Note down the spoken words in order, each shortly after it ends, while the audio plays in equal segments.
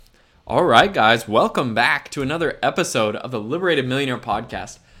All right, guys, welcome back to another episode of the Liberated Millionaire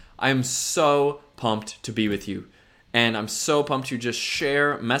Podcast. I am so pumped to be with you, and I'm so pumped to just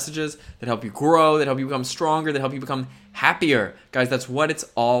share messages that help you grow, that help you become stronger, that help you become happier. Guys, that's what it's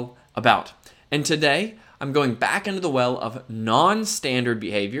all about. And today, I'm going back into the well of non-standard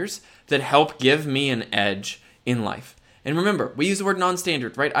behaviors that help give me an edge in life. And remember, we use the word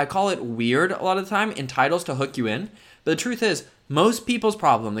non-standard, right? I call it weird a lot of the time in titles to hook you in. But the truth is, most people's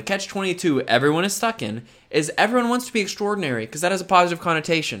problem, the catch-22 everyone is stuck in, is everyone wants to be extraordinary because that has a positive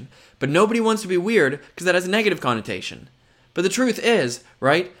connotation. But nobody wants to be weird because that has a negative connotation. But the truth is,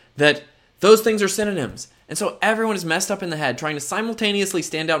 right, that those things are synonyms. And so everyone is messed up in the head trying to simultaneously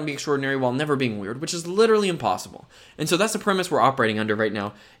stand out and be extraordinary while never being weird, which is literally impossible. And so that's the premise we're operating under right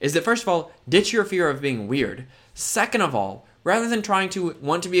now, is that first of all, ditch your fear of being weird. Second of all, rather than trying to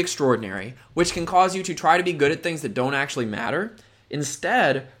want to be extraordinary, which can cause you to try to be good at things that don't actually matter,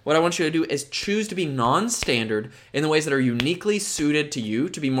 instead, what I want you to do is choose to be non-standard in the ways that are uniquely suited to you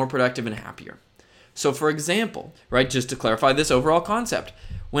to be more productive and happier. So for example, right, just to clarify this overall concept,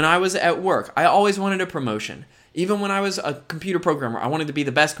 when I was at work, I always wanted a promotion. Even when I was a computer programmer, I wanted to be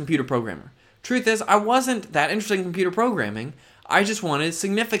the best computer programmer. Truth is, I wasn't that interested in computer programming. I just wanted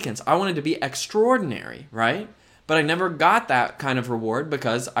significance. I wanted to be extraordinary, right? But I never got that kind of reward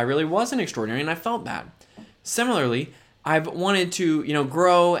because I really wasn't extraordinary and I felt bad. Similarly, I've wanted to,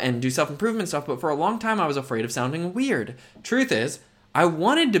 grow and do self-improvement stuff, but for a long time I was afraid of sounding weird. Truth is, I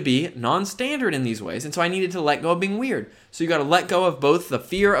wanted to be non-standard in these ways, and so I needed to let go of being weird. So you got to let go of both the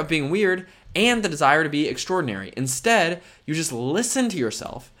fear of being weird and the desire to be extraordinary. Instead, you just listen to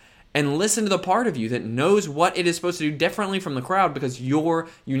yourself and listen to the part of you that knows what it is supposed to do differently from the crowd because you're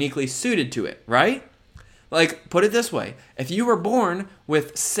uniquely suited to it, right? Like, put it this way. If you were born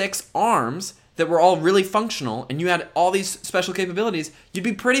with 6 arms that were all really functional and you had all these special capabilities, you'd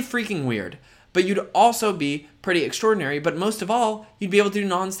be pretty freaking weird. But you'd also be pretty extraordinary, but most of all, you'd be able to do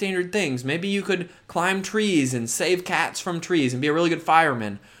non-standard things. Maybe you could climb trees and save cats from trees and be a really good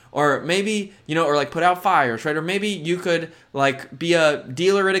fireman. Or maybe, or put out fires, right? Or maybe you could, be a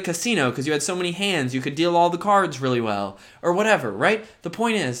dealer at a casino because you had so many hands, you could deal all the cards really well. Or whatever, right? The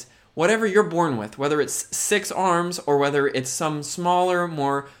point is, whatever you're born with, whether it's 6 arms or whether it's some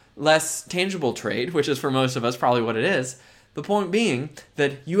smaller, less tangible trait, which is for most of us probably what it is, the point being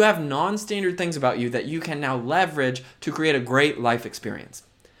that you have non-standard things about you that you can now leverage to create a great life experience.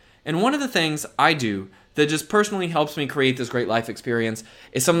 And one of the things I do that just personally helps me create this great life experience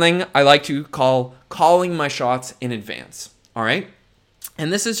is something I like to call calling my shots in advance. All right?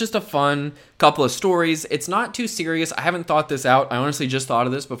 And this is just a fun couple of stories. It's not too serious. I haven't thought this out. I honestly just thought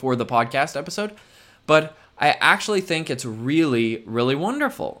of this before the podcast episode. But I actually think it's really, really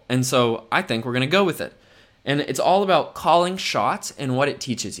wonderful. And so I think we're going to go with it. And it's all about calling shots and what it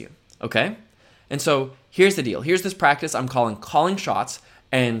teaches you, okay? And so here's the deal. Here's this practice I'm calling shots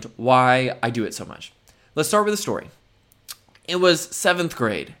and why I do it so much. Let's start with a story. It was 7th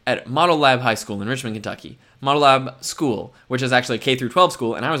grade at Model Lab High School in Richmond, Kentucky. Model Lab School, which is actually a K through 12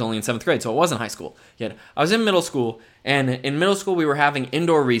 school, and I was only in 7th grade, so it wasn't high school yet. I was in middle school, and in middle school we were having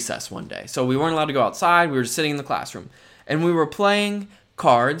indoor recess one day. So we weren't allowed to go outside, we were just sitting in the classroom. And we were playing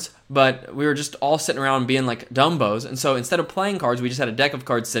cards, but we were just all sitting around being like Dumbos, and so instead of playing cards, we just had a deck of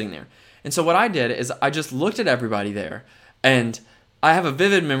cards sitting there. And so what I did is I just looked at everybody there, and I have a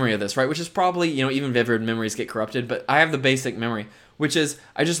vivid memory of this, right? Which is probably, even vivid memories get corrupted, but I have the basic memory, which is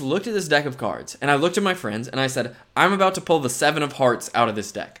I just looked at this deck of cards, and I looked at my friends, and I said, I'm about to pull the 7 of hearts out of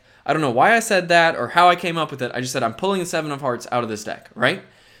this deck. I don't know why I said that or how I came up with it. I just said, I'm pulling the 7 of hearts out of this deck, right?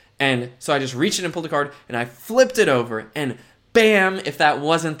 And so I just reached in and pulled a card, and I flipped it over, and bam, if that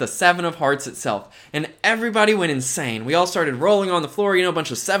wasn't the 7 of hearts itself. And everybody went insane. We all started rolling on the floor, a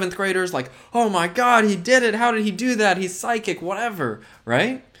bunch of 7th graders, like, oh my God, he did it. How did he do that? He's psychic, whatever,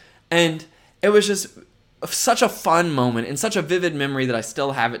 right? And it was just such a fun moment and such a vivid memory that I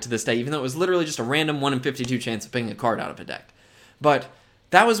still have it to this day, even though it was literally just a random 1 in 52 chance of picking a card out of a deck. But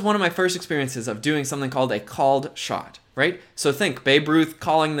that was one of my first experiences of doing something called a called shot, right? So think Babe Ruth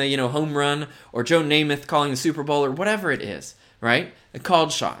calling the, home run, or Joe Namath calling the Super Bowl, or whatever it is, right? A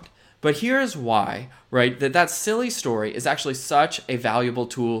called shot. But here's why, right, that silly story is actually such a valuable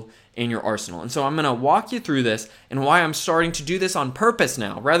tool in your arsenal. And so I'm going to walk you through this and why I'm starting to do this on purpose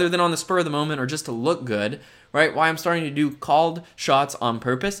now, rather than on the spur of the moment or just to look good, right? Why I'm starting to do called shots on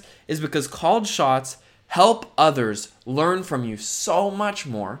purpose is because called shots help others learn from you so much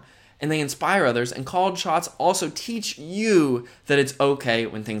more, and they inspire others, and called shots also teach you that it's okay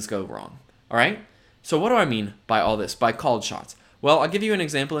when things go wrong, all right? So what do I mean by all this, by called shots? Well, I'll give you an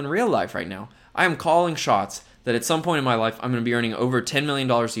example in real life right now. I am calling shots that at some point in my life, I'm going to be earning over $10 million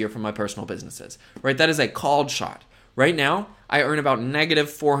a year from my personal businesses, right? That is a called shot. Right now, I earn about negative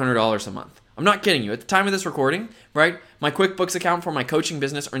 $400 a month. I'm not kidding you. At the time of this recording, right, my QuickBooks account for my coaching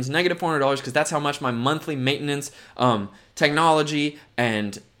business earns negative $400 because that's how much my monthly maintenance, technology,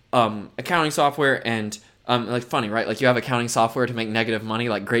 and accounting software and like funny, right? Like you have accounting software to make negative money.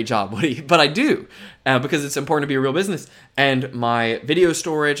 Like great job, Woody. But I do because it's important to be a real business. And my video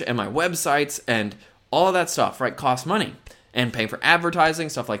storage and my websites and all of that stuff, right, costs money and paying for advertising,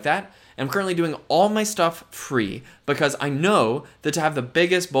 stuff like that. I'm currently doing all my stuff free because I know that to have the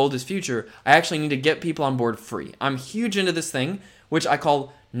biggest, boldest future, I actually need to get people on board free. I'm huge into this thing, which I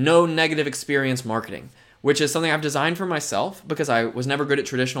call no negative experience marketing, which is something I've designed for myself because I was never good at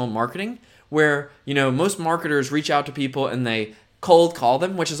traditional marketing, where, most marketers reach out to people and they cold call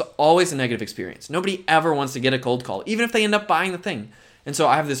them, which is always a negative experience. Nobody ever wants to get a cold call, even if they end up buying the thing. And so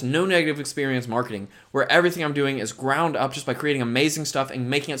I have this no negative experience marketing where everything I'm doing is ground up just by creating amazing stuff and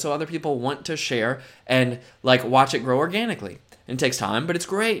making it so other people want to share and watch it grow organically. And it takes time, but it's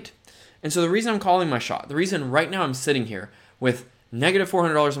great. And so the reason I'm calling my shot, the reason right now I'm sitting here with negative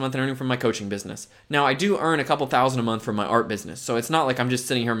 $400 a month and earning from my coaching business. Now, I do earn a couple thousand a month from my art business, so it's not like I'm just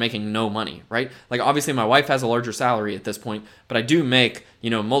sitting here making no money, right? Obviously, my wife has a larger salary at this point, but I do make,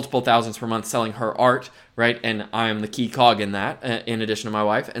 multiple thousands per month selling her art, right? And I'm the key cog in that, in addition to my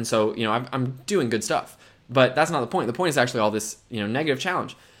wife. And so, I'm doing good stuff. But that's not the point. The point is actually all this, negative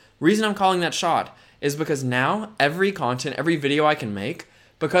challenge. Reason I'm calling that shot is because now every content, every video I can make,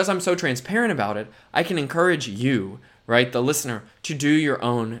 because I'm so transparent about it, I can encourage you, right, the listener, to do your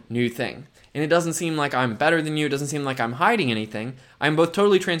own new thing. And it doesn't seem like I'm better than you. It doesn't seem like I'm hiding anything. I'm both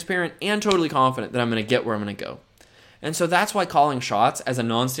totally transparent and totally confident that I'm going to get where I'm going to go. And so that's why calling shots as a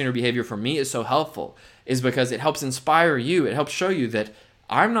non-standard behavior for me is so helpful, is because it helps inspire you. It helps show you that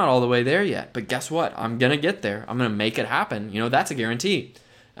I'm not all the way there yet, but guess what? I'm going to get there. I'm going to make it happen. That's a guarantee.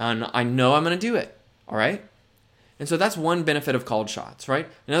 And I know I'm going to do it. All right? And so that's one benefit of called shots, right?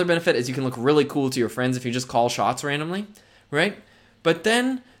 Another benefit is you can look really cool to your friends if you just call shots randomly, right? But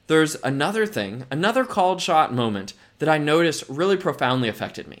then there's another thing, another called shot moment that I noticed really profoundly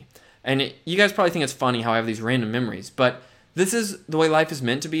affected me. And you guys probably think it's funny how I have these random memories, but this is the way life is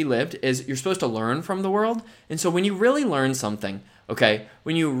meant to be lived, is you're supposed to learn from the world. And so when you really learn something, okay,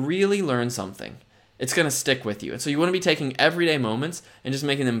 it's going to stick with you. And so you want to be taking everyday moments and just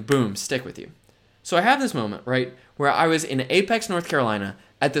making them, boom, stick with you. So I have this moment, right, where I was in Apex, North Carolina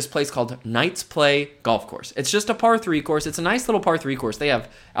at this place called Knights Play Golf Course. It's just a par 3 course. It's a nice little par 3 course. They have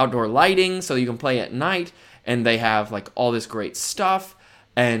outdoor lighting so you can play at night, and they have all this great stuff.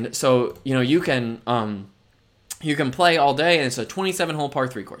 And so, you can play all day, and it's a 27-hole par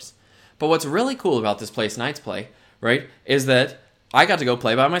 3 course. But what's really cool about this place, Knights Play, right, is that I got to go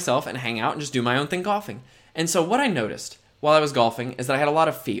play by myself and hang out and just do my own thing golfing. And so what I noticed while I was golfing is that I had a lot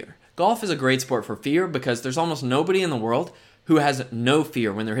of fear. Golf is a great sport for fear because there's almost nobody in the world who has no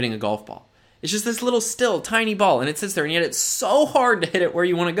fear when they're hitting a golf ball. It's just this little still, tiny ball, and it sits there, and yet it's so hard to hit it where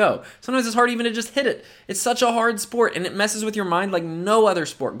you want to go. Sometimes it's hard even to just hit it. It's such a hard sport, and it messes with your mind like no other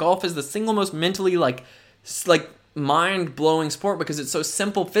sport. Golf is the single most mentally, mind-blowing sport because it's so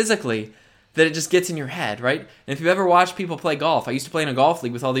simple physically that it just gets in your head, right? And if you've ever watched people play golf, I used to play in a golf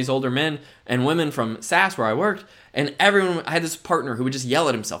league with all these older men and women from SAS where I worked, and I had this partner who would just yell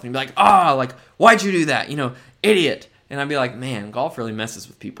at himself, and he'd be like, why'd you do that? Idiot. And I'd be like, man, golf really messes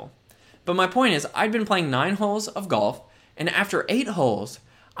with people. But my point is, I'd been playing 9 holes of golf, and after 8 holes,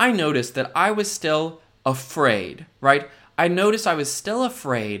 I noticed that I was still afraid, right? I noticed I was still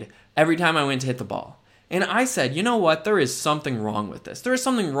afraid every time I went to hit the ball. And I said, you know what? There is something wrong with this. There is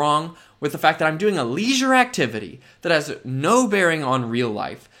something wrong with the fact that I'm doing a leisure activity that has no bearing on real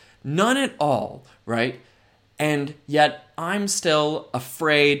life. None at all, right? And yet I'm still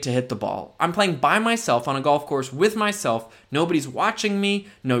afraid to hit the ball. I'm playing by myself on a golf course with myself. Nobody's watching me,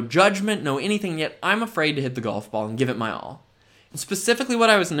 no judgment, no anything, yet I'm afraid to hit the golf ball and give it my all. And specifically what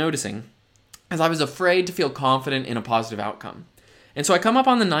I was noticing is I was afraid to feel confident in a positive outcome. And so I come up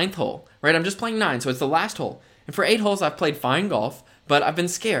on the 9th hole, right? I'm just playing 9, so it's the last hole. And for 8 holes, I've played fine golf, but I've been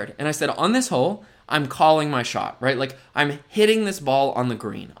scared. And I said, on this hole, I'm calling my shot, right? I'm hitting this ball on the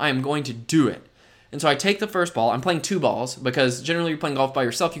green. I am going to do it. And so I take the first ball. I'm playing 2 balls because generally you're playing golf by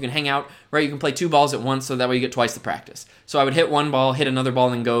yourself. You can hang out, right? You can play 2 balls at once so that way you get twice the practice. So I would hit one ball, hit another ball,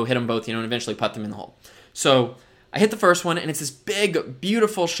 and then go hit them both, and eventually putt them in the hole. So I hit the first one, and it's this big,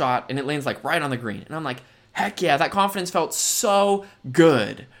 beautiful shot, and it lands right on the green. And I'm like, heck yeah, that confidence felt so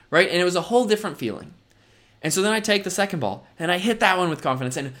good, right? And it was a whole different feeling. And so then I take the second ball, and I hit that one with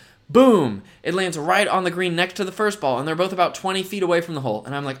confidence, and boom, it lands right on the green next to the first ball, and they're both about 20 feet away from the hole.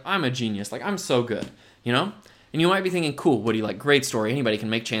 And I'm like, I'm a genius. I'm so good, And you might be thinking, cool, Woody, like, great story. Anybody can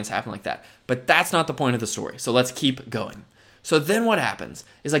make chance happen like that. But that's not the point of the story. So let's keep going. So then what happens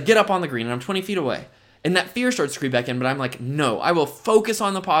is I get up on the green and I'm 20 feet away. And that fear starts to creep back in, but I'm like, no, I will focus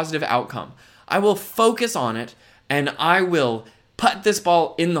on the positive outcome. I will focus on it, and I will putt this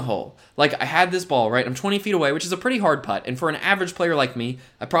ball in the hole. Like, I had this ball, right? I'm 20 feet away, which is a pretty hard putt. And for an average player like me,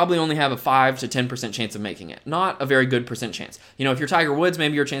 I probably only have a 5 to 10% chance of making it. Not a very good percent chance. You know, if you're Tiger Woods,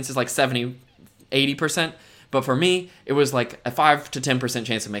 maybe your chance is like 70, 80%. But for me, it was like a 5 to 10%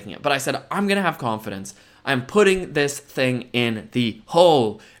 chance of making it. But I said, I'm going to have confidence. I'm putting this thing in the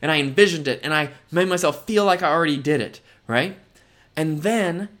hole. And I envisioned it, and I made myself feel like I already did it, right? And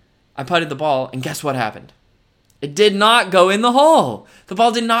then I putted the ball, and guess what happened? It did not go in the hole. The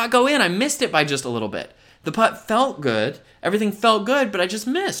ball did not go in. I missed it by just a little bit. The putt felt good. Everything felt good, but I just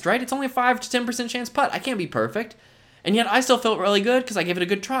missed, right? It's only a 5 to 10% chance putt. I can't be perfect. And yet I still felt really good because I gave it a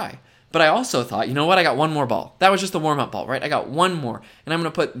good try. But I also thought, you know what? I got one more ball. That was just the warm-up ball, right? I got one more, and I'm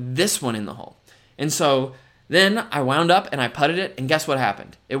going to put this one in the hole. And so then I wound up and I putted it, and guess what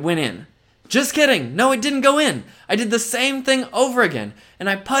happened? It went in. Just kidding. No, it didn't go in. I did the same thing over again, and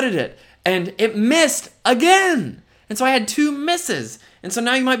I putted it, and it missed again. And so I had 2 misses. And so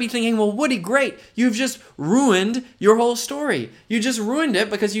now you might be thinking, well, Woody, great. You've just ruined your whole story. You just ruined it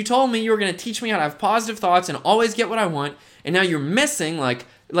because you told me you were going to teach me how to have positive thoughts and always get what I want. And now you're missing, like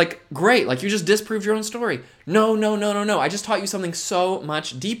great. Like, you just disproved your own story. No. I just taught you something so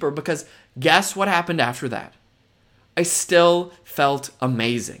much deeper, because guess what happened after that? I still felt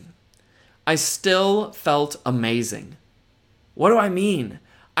amazing. What do I mean?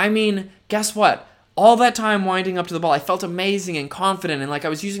 I mean, guess what? All that time winding up to the ball, I felt amazing and confident and like I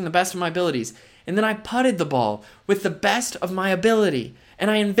was using the best of my abilities. And then I putted the ball with the best of my ability. And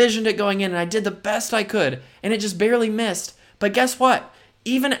I envisioned it going in, and I did the best I could. And it just barely missed. But guess what?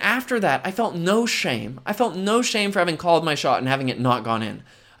 Even after that, I felt no shame. I felt no shame for having called my shot and having it not gone in.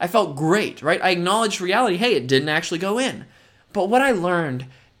 I felt great, right? I acknowledged reality. Hey, it didn't actually go in. But what I learned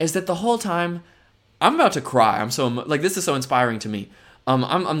is that the whole time, I'm about to cry. This is so inspiring to me.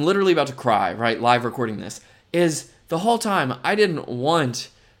 I'm literally about to cry, right? Live recording this. Is the whole time I didn't want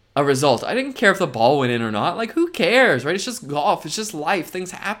a result. I didn't care if the ball went in or not. Like, who cares, right? It's just golf. It's just life.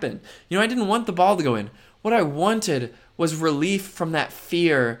 Things happen. You know, I didn't want the ball to go in. What I wanted was relief from that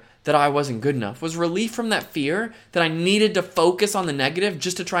fear that I wasn't good enough. Was relief from that fear that I needed to focus on the negative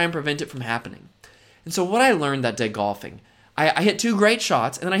just to try and prevent it from happening. And so what I learned that day golfing, I hit 2 great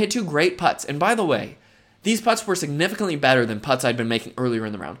shots, and then I hit 2 great putts. And by the way, these putts were significantly better than putts I'd been making earlier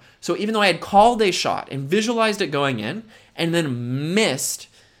in the round. So even though I had called a shot and visualized it going in and then missed,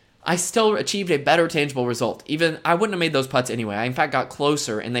 I still achieved a better tangible result. Even I wouldn't have made those putts anyway. I in fact got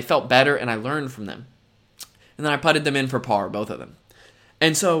closer, and they felt better, and I learned from them. And then I putted them in for par, both of them.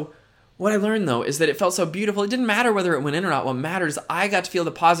 And so what I learned, though, is that it felt so beautiful. It didn't matter whether it went in or not. What mattered is I got to feel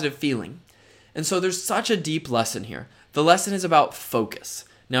the positive feeling. And so there's such a deep lesson here. The lesson is about focus.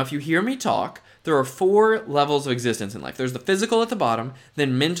 Now, if you hear me talk, there are 4 levels of existence in life. There's the physical at the bottom,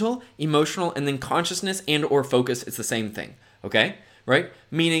 then mental, emotional, and then consciousness and or focus. It's the same thing, okay? Right?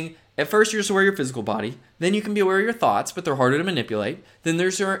 Meaning, at first you're just aware of your physical body, then you can be aware of your thoughts, but they're harder to manipulate. Then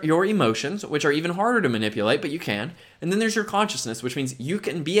there's your emotions, which are even harder to manipulate, but you can. And then there's your consciousness, which means you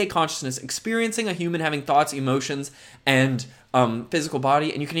can be a consciousness experiencing a human having thoughts, emotions, and physical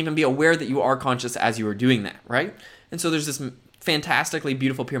body, and you can even be aware that you are conscious as you are doing that, right? And so there's this fantastically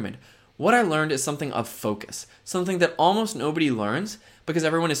beautiful pyramid. What I learned is something of focus, something that almost nobody learns because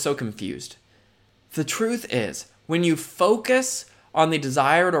everyone is so confused. The truth is, when you focus on the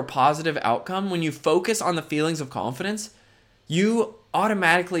desired or positive outcome, when you focus on the feelings of confidence, you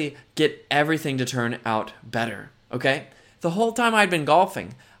automatically get everything to turn out better, okay? The whole time I'd been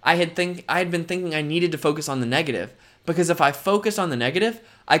golfing, I had been thinking I needed to focus on the negative, because if I focused on the negative,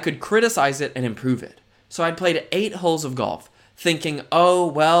 I could criticize it and improve it. So I'd played 8 holes of golf, thinking, oh,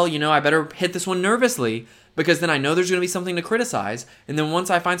 well, I better hit this one nervously, because then I know there's going to be something to criticize, and then once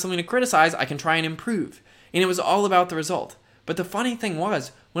I find something to criticize, I can try and improve. And it was all about the result. But the funny thing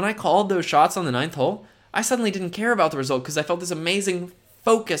was, when I called those shots on the 9th hole, I suddenly didn't care about the result because I felt this amazing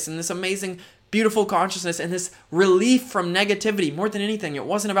focus and this amazing, beautiful consciousness and this relief from negativity. More than anything, it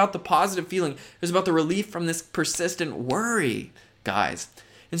wasn't about the positive feeling. It was about the relief from this persistent worry, guys.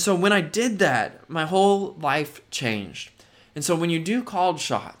 And so when I did that, my whole life changed. And so when you do called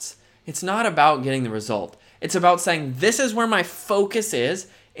shots, it's not about getting the result. It's about saying, this is where my focus is,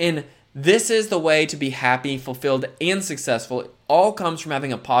 and this is the way to be happy, fulfilled, and successful. It all comes from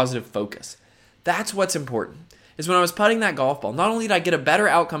having a positive focus. That's what's important. Is when I was putting that golf ball, not only did I get a better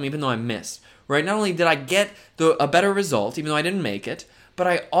outcome even though I missed, right? Not only did I get a better result even though I didn't make it, but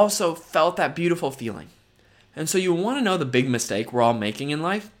I also felt that beautiful feeling. And so you want to know the big mistake we're all making in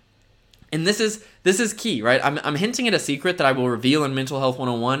life. And this is key, right? I'm hinting at a secret that I will reveal in Mental Health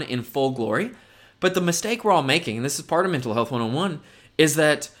 101 in full glory. But the mistake we're all making, and this is part of Mental Health 101, is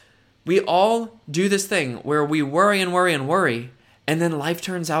that we all do this thing where we worry and worry and worry, and then life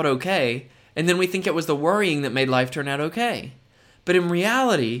turns out okay, and then we think it was the worrying that made life turn out okay. But in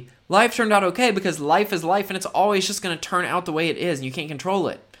reality, life turned out okay because life is life, and it's always just going to turn out the way it is, and you can't control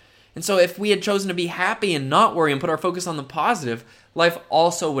it. And so if we had chosen to be happy and not worry and put our focus on the positive, life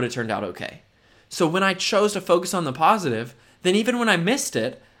also would have turned out okay. So when I chose to focus on the positive, then even when I missed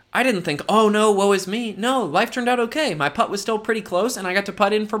it, I didn't think, oh no, woe is me. No, life turned out okay. My putt was still pretty close, and I got to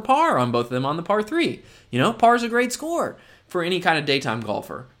putt in for par on both of them on the par 3. Par is a great score for any kind of daytime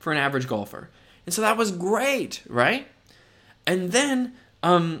golfer, for an average golfer. And so that was great, right? And then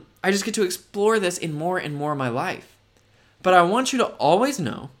I just get to explore this in more and more of my life. But I want you to always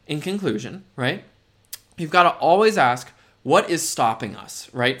know, in conclusion, right? You've got to always ask, what is stopping us,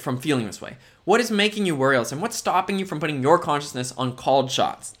 right, from feeling this way? What is making you worry all the time? What's stopping you from putting your consciousness on called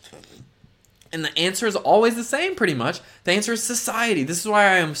shots? And the answer is always the same, pretty much. The answer is society. This is why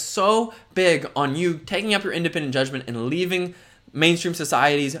I am so big on you taking up your independent judgment and leaving mainstream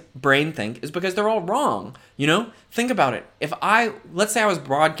society's brain think, is because they're all wrong. Think about it. Let's say I was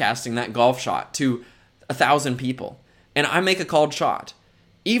broadcasting that golf shot to 1,000 people, and I make a called shot.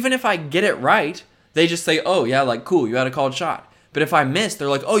 Even if I get it right, they just say, oh yeah, like cool, you had a called shot. But if I miss, they're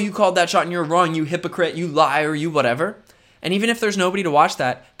like, oh, you called that shot and you're wrong, you hypocrite, you liar, you whatever. And even if there's nobody to watch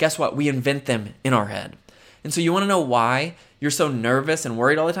that, guess what? We invent them in our head. And so you want to know why you're so nervous and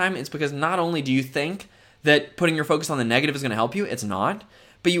worried all the time? It's because not only do you think that putting your focus on the negative is going to help you, it's not,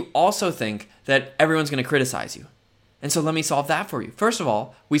 but you also think that everyone's going to criticize you. And so let me solve that for you. First of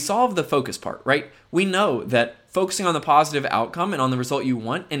all, we solve the focus part, right? We know that focusing on the positive outcome and on the result you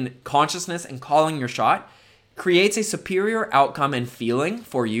want and consciousness and calling your shot creates a superior outcome and feeling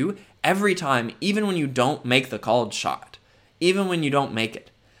for you every time, even when you don't make the called shot, even when you don't make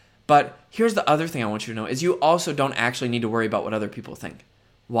it. But here's the other thing I want you to know is you also don't actually need to worry about what other people think.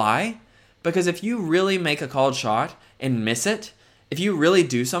 Why? Because if you really make a called shot and miss it, if you really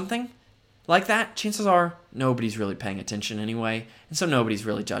do something like that, chances are nobody's really paying attention anyway, and so nobody's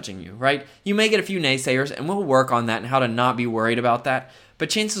really judging you, right? You may get a few naysayers, and we'll work on that and how to not be worried about that, but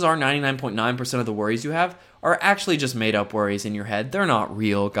chances are 99.9% of the worries you have are actually just made up worries in your head. They're not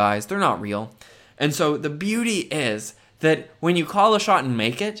real, guys. They're not real. And so the beauty is that when you call a shot and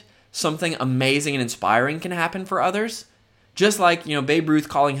make it, something amazing and inspiring can happen for others. Just like, Babe Ruth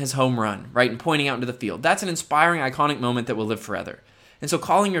calling his home run, right, and pointing out into the field. That's an inspiring, iconic moment that will live forever. And so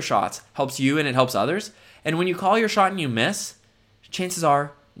calling your shots helps you and it helps others. And when you call your shot and you miss, chances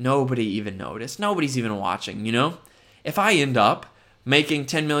are nobody even noticed. Nobody's even watching, If I end up making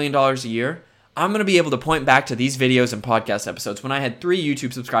 $10 million a year, I'm going to be able to point back to these videos and podcast episodes when I had 3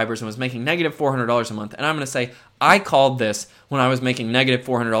 YouTube subscribers and was making negative $400 a month. And I'm going to say, I called this when I was making negative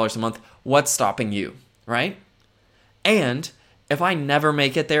 $400 a month. What's stopping you, right? And if I never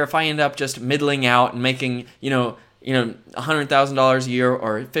make it there, if I end up just middling out and making, $100,000 a year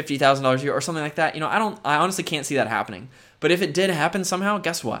or $50,000 a year or something like that, I honestly can't see that happening. But if it did happen somehow,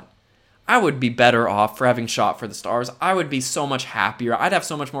 guess what? I would be better off for having shot for the stars. I would be so much happier. I'd have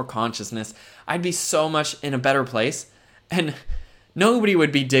so much more consciousness. I'd be so much in a better place. And nobody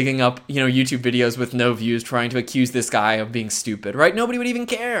would be digging up, YouTube videos with no views trying to accuse this guy of being stupid, right? Nobody would even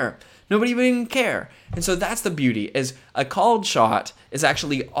care. Nobody would even care. And so that's the beauty, is a called shot is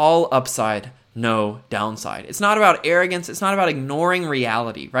actually all upside, no downside. It's not about arrogance. It's not about ignoring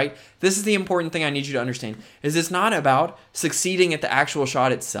reality, right? This is the important thing I need you to understand, is it's not about succeeding at the actual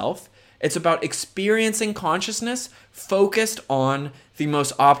shot itself. It's about experiencing consciousness focused on the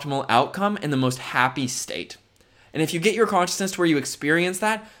most optimal outcome and the most happy state. And if you get your consciousness to where you experience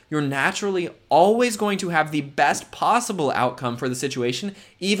that, you're naturally always going to have the best possible outcome for the situation,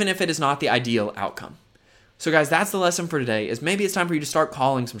 even if it is not the ideal outcome. So guys, that's the lesson for today, is maybe it's time for you to start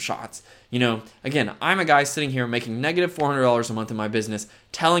calling some shots. Again, I'm a guy sitting here making negative $400 a month in my business,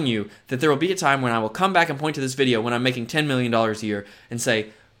 telling you that there will be a time when I will come back and point to this video when I'm making $10 million a year and say,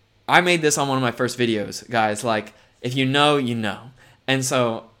 I made this on one of my first videos, guys. Like, if you know, you know. And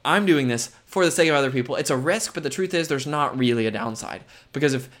so I'm doing this for the sake of other people. It's a risk, but the truth is there's not really a downside.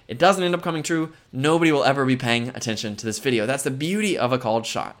 Because if it doesn't end up coming true, nobody will ever be paying attention to this video. That's the beauty of a called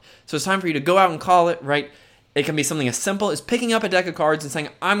shot. So it's time for you to go out and call it, right? It can be something as simple as picking up a deck of cards and saying,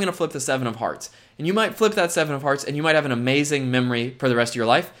 I'm going to flip the 7 of hearts. And you might flip that 7 of hearts and you might have an amazing memory for the rest of your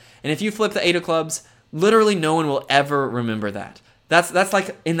life. And if you flip the 8 of clubs, literally no one will ever remember that. That's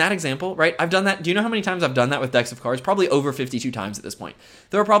like in that example, right? I've done that. Do you know how many times I've done that with decks of cards? Probably over 52 times at this point.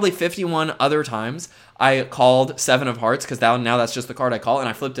 There are probably 51 other times I called 7 of hearts because now that's just the card I call, and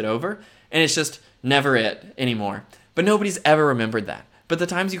I flipped it over, and it's just never it anymore. But nobody's ever remembered that. But the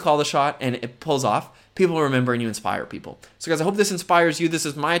times you call the shot and it pulls off, people remember and you inspire people. So guys, I hope this inspires you. This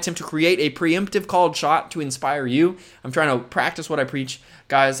is my attempt to create a preemptive called shot to inspire you. I'm trying to practice what I preach.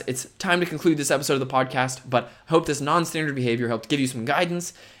 Guys, it's time to conclude this episode of the podcast, but I hope this non-standard behavior helped give you some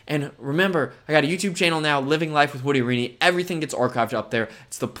guidance. And remember, I got a YouTube channel now, Living Life with Woody Rini. Everything gets archived up there.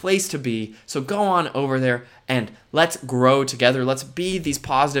 It's the place to be. So go on over there and let's grow together. Let's be these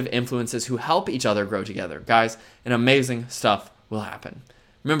positive influences who help each other grow together. Guys, and amazing stuff will happen.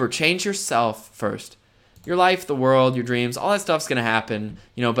 Remember, change yourself first. Your life, the world, your dreams, all that stuff's going to happen,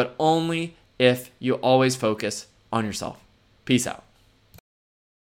 but only if you always focus on yourself. Peace out.